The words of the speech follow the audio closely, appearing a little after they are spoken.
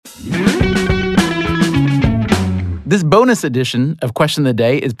This bonus edition of Question of the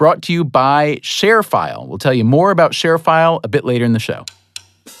Day is brought to you by ShareFile. We'll tell you more about ShareFile a bit later in the show.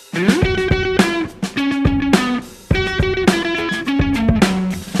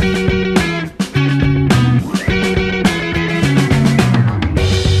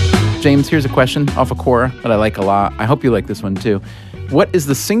 James, here's a question off of Quora that I like a lot. I hope you like this one too. What is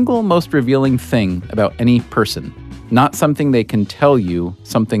the single most revealing thing about any person? Not something they can tell you,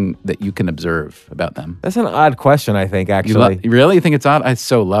 something that you can observe about them. That's an odd question, I think, actually. You really think it's odd? I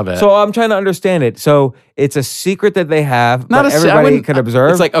so love it. So I'm trying to understand it. So it's a secret that they have, but everybody could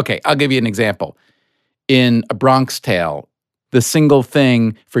observe? It's like, okay, I'll give you an example. In A Bronx Tale, the single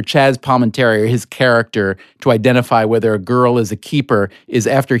thing for Chaz Palminteri, or his character, to identify whether a girl is a keeper is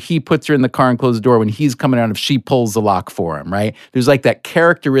after he puts her in the car and closes the door, when he's coming out, if she pulls the lock for him, right? There's like that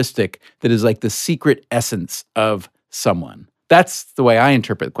characteristic that is like the secret essence of someone. That's the way I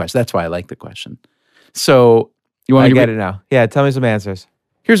interpret the question. That's why I like the question. So you want to get it now. Yeah, tell me some answers.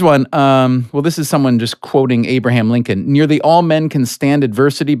 Here's one. Well, this is someone just quoting Abraham Lincoln. Nearly all men can stand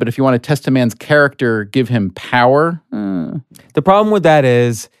adversity, but if you want to test a man's character, give him power. The problem with that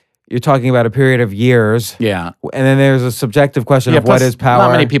is you're talking about a period of years. Yeah. And then there's a subjective question of what is power.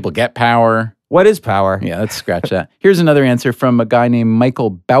 Not many people get power. What is power? Yeah, let's scratch that. Here's another answer from a guy named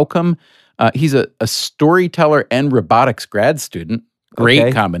Michael Baucom. He's a storyteller and robotics grad student.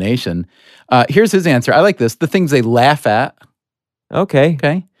 Great combination. Here's his answer. I like this. The things they laugh at.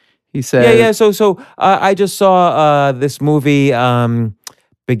 Okay. He said... Yeah. So I just saw this movie,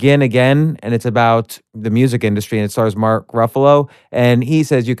 Begin Again, and it's about the music industry, and it stars Mark Ruffalo, and he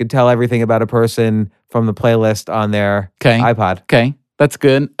says you can tell everything about a person from the playlist on their iPod. Okay, that's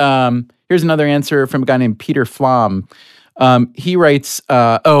good. Here's another answer from a guy named Peter Flom. He writes,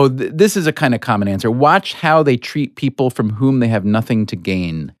 this is a kind of common answer. Watch how they treat people from whom they have nothing to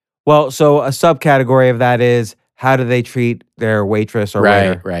gain. Well, so a subcategory of that is, how do they treat their waitress or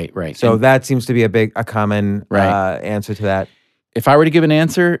waiter? Right. So that seems to be a common answer to that. If I were to give an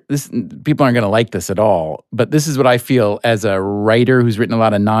answer, people aren't going to like this at all, but this is what I feel as a writer who's written a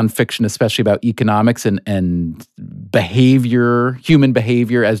lot of nonfiction, especially about economics and behavior, human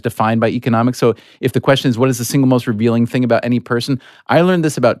behavior as defined by economics. So if the question is, what is the single most revealing thing about any person? I learned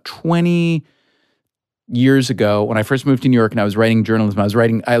this about 20 years ago when I first moved to New York and I was writing journalism.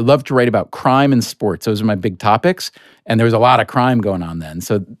 I loved to write about crime and sports. Those are my big topics. And there was a lot of crime going on then.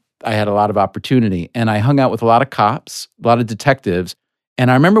 So I had a lot of opportunity. And I hung out with a lot of cops, a lot of detectives. And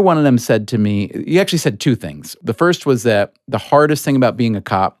I remember one of them said to me, he actually said two things. The first was that the hardest thing about being a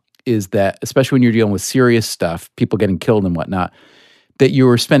cop is that, especially when you're dealing with serious stuff, people getting killed and whatnot, that you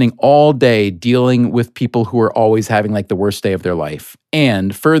were spending all day dealing with people who are always having like the worst day of their life.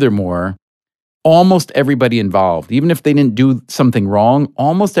 And furthermore, almost everybody involved, even if they didn't do something wrong,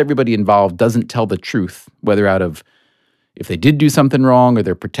 almost everybody involved doesn't tell the truth, whether out of if they did do something wrong or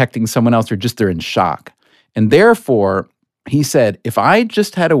they're protecting someone else or just they're in shock. And therefore, he said, if I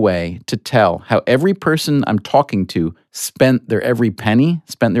just had a way to tell how every person I'm talking to spent their every penny,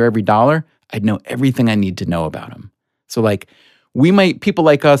 spent their every dollar, I'd know everything I need to know about them. So like people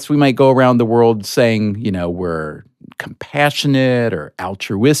like us, we might go around the world saying, we're compassionate or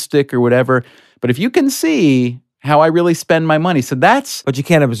altruistic or whatever. But if you can see how I really spend my money, But you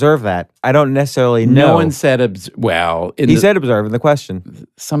can't observe that. I don't necessarily know. No one said, he said observe in the question.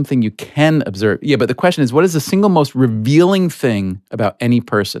 Something you can observe. Yeah, but the question is, what is the single most revealing thing about any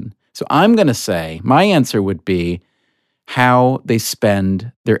person? So I'm going to say, my answer would be how they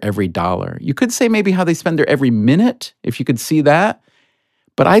spend their every dollar. You could say maybe how they spend their every minute, if you could see that.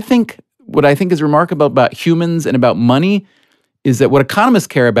 But what I think is remarkable about humans and about money is that what economists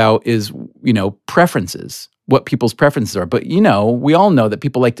care about is, preferences, what people's preferences are. But, we all know that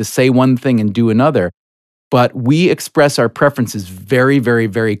people like to say one thing and do another. But we express our preferences very, very,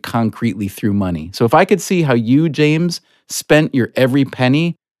 very concretely through money. So if I could see how you, James, spent your every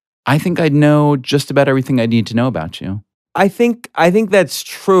penny, I think I'd know just about everything I need to know about you. I think that's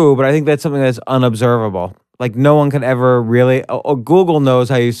true, but I think that's something that's unobservable. Like no one can ever really, or Google knows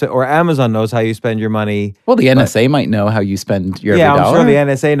how you, or Amazon knows how you spend your money. Well, the NSA might know how you spend your every dollar. Yeah, I'm sure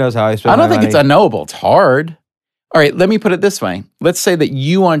the NSA knows how I spend my money. I don't think it's unknowable. It's hard. All right, let me put it this way. Let's say that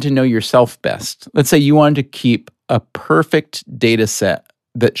you wanted to know yourself best. Let's say you wanted to keep a perfect data set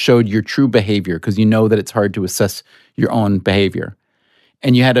that showed your true behavior because you know that it's hard to assess your own behavior.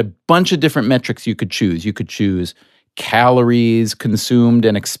 And you had a bunch of different metrics you could choose. You could choose calories consumed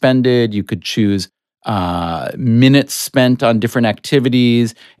and expended. You could choose minutes spent on different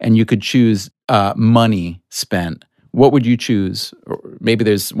activities, and you could choose money spent. What would you choose? Or maybe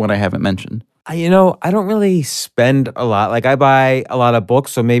there's one I haven't mentioned. I don't really spend a lot. Like I buy a lot of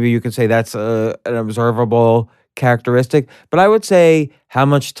books, so maybe you could say that's an observable characteristic. But I would say how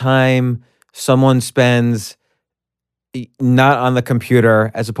much time someone spends not on the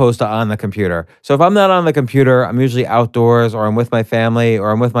computer as opposed to on the computer. So if I'm not on the computer, I'm usually outdoors or I'm with my family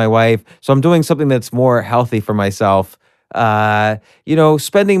or I'm with my wife. So I'm doing something that's more healthy for myself.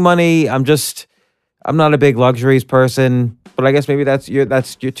 Spending money, I'm not a big luxuries person, but I guess maybe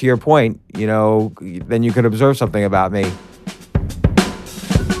to your point, then you could observe something about me.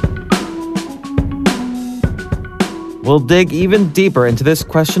 We'll dig even deeper into this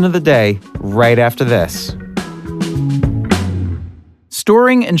question of the day right after this.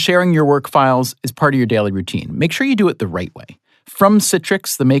 Storing and sharing your work files is part of your daily routine. Make sure you do it the right way. From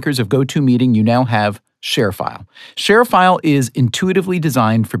Citrix, the makers of GoToMeeting, you now have ShareFile. ShareFile is intuitively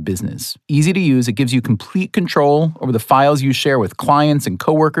designed for business. Easy to use, it gives you complete control over the files you share with clients and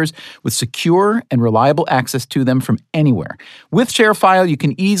coworkers with secure and reliable access to them from anywhere. With ShareFile, you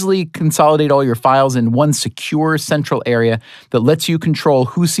can easily consolidate all your files in one secure central area that lets you control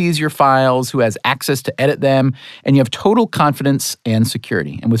who sees your files, who has access to edit them, and you have total confidence and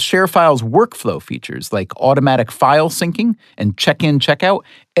security. And with ShareFile's workflow features like automatic file syncing and check-in, check-out,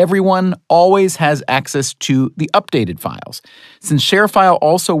 everyone always has access to the updated files. Since ShareFile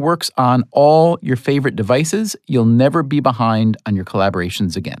also works on all your favorite devices, you'll never be behind on your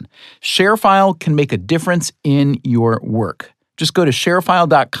collaborations again. ShareFile can make a difference in your work. Just go to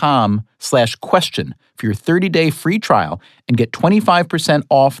sharefile.com/question for your 30-day free trial and get 25%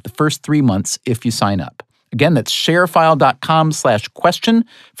 off the first 3 months if you sign up. Again, that's sharefile.com/question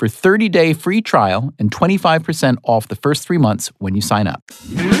for 30-day free trial and 25% off the first 3 months when you sign up.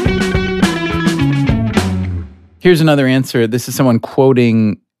 Here's another answer. This is someone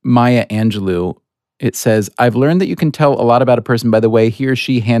quoting Maya Angelou. It says, I've learned that you can tell a lot about a person by the way he or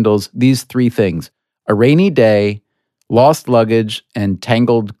she handles these 3 things: a rainy day, lost luggage, and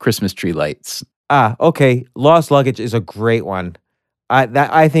tangled Christmas tree lights. Okay. Lost luggage is a great one.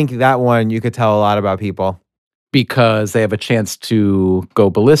 I think that one you could tell a lot about people. Because they have a chance to go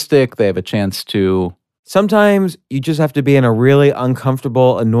ballistic, they have a chance to... Sometimes you just have to be in a really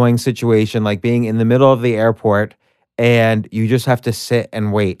uncomfortable, annoying situation, like being in the middle of the airport, and you just have to sit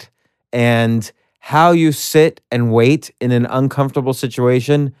and wait. And how you sit and wait in an uncomfortable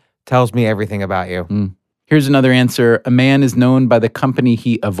situation tells me everything about you. Here's another answer. A man is known by the company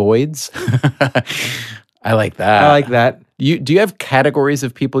he avoids. I like that. I like that. Do you have categories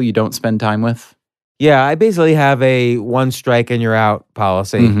of people you don't spend time with? Yeah, I basically have a one strike and you're out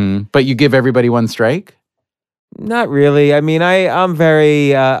policy. Mm-hmm. But you give everybody one strike? Not really. I mean, I'm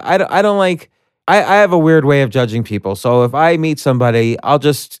very, I don't like, I have a weird way of judging people. So if I meet somebody, I'll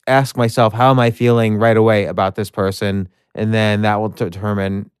just ask myself, how am I feeling right away about this person? And then that will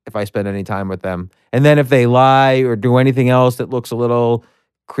determine if I spend any time with them. And then if they lie or do anything else that looks a little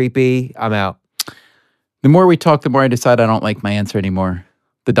creepy, I'm out. The more we talk, the more I decide I don't like my answer anymore.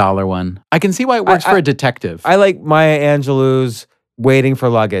 The dollar one. I can see why it works for a detective. I like Maya Angelou's waiting for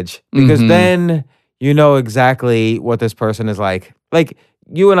luggage because then you know exactly what this person is like. Like,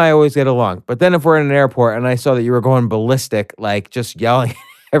 you and I always get along. But then if we're in an airport and I saw that you were going ballistic, like just yelling at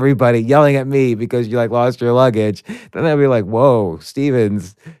everybody, yelling at me because you lost your luggage, then I'd be like, whoa,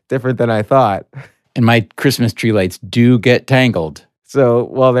 Steven's different than I thought. And my Christmas tree lights do get tangled. So,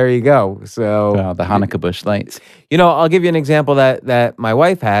 well, there you go. So the Hanukkah bush lights. I'll give you an example that my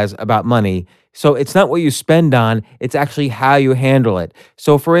wife has about money. So it's not what you spend on, it's actually how you handle it.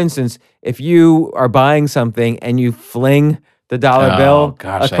 So for instance, if you are buying something and you fling the dollar bill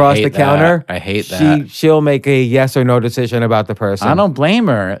across the counter, I hate that. She'll make a yes or no decision about the person. I don't blame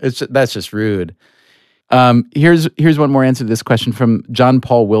her. That's just rude. Here's one more answer to this question from John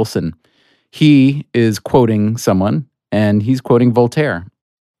Paul Wilson. He is quoting someone. And he's quoting Voltaire.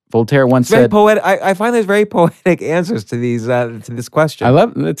 Voltaire once said... Poetic. I find there's very poetic answers to this question. I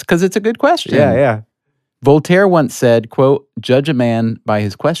love it. It's because it's a good question. Yeah. Voltaire once said, quote, judge a man by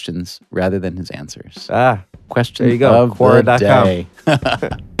his questions rather than his answers. Question there you go. of the day.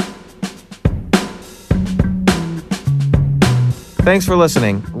 Thanks for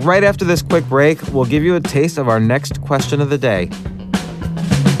listening. Right after this quick break, we'll give you a taste of our next question of the day.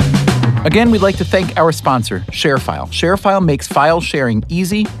 Again, we'd like to thank our sponsor, ShareFile. ShareFile makes file sharing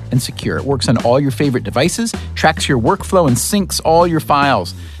easy and secure. It works on all your favorite devices, tracks your workflow, and syncs all your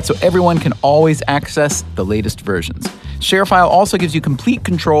files, so everyone can always access the latest versions. ShareFile also gives you complete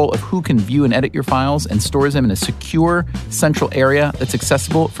control of who can view and edit your files and stores them in a secure, central area that's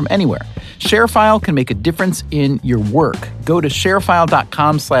accessible from anywhere. ShareFile can make a difference in your work. Go to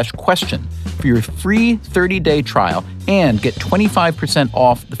sharefile.com/question for your free 30-day trial and get 25%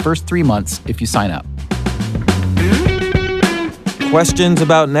 off the first 3 months if you sign up. Questions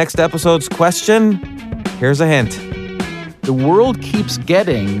about next episode's question? Here's a hint. The world keeps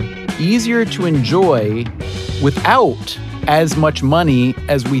getting easier to enjoy without as much money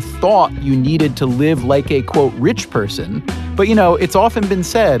as we thought you needed to live like a, quote, rich person. But, it's often been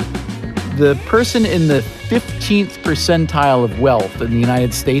said, the person in the 15th percentile of wealth in the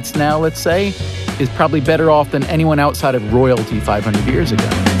United States now, let's say, is probably better off than anyone outside of royalty 500 years ago.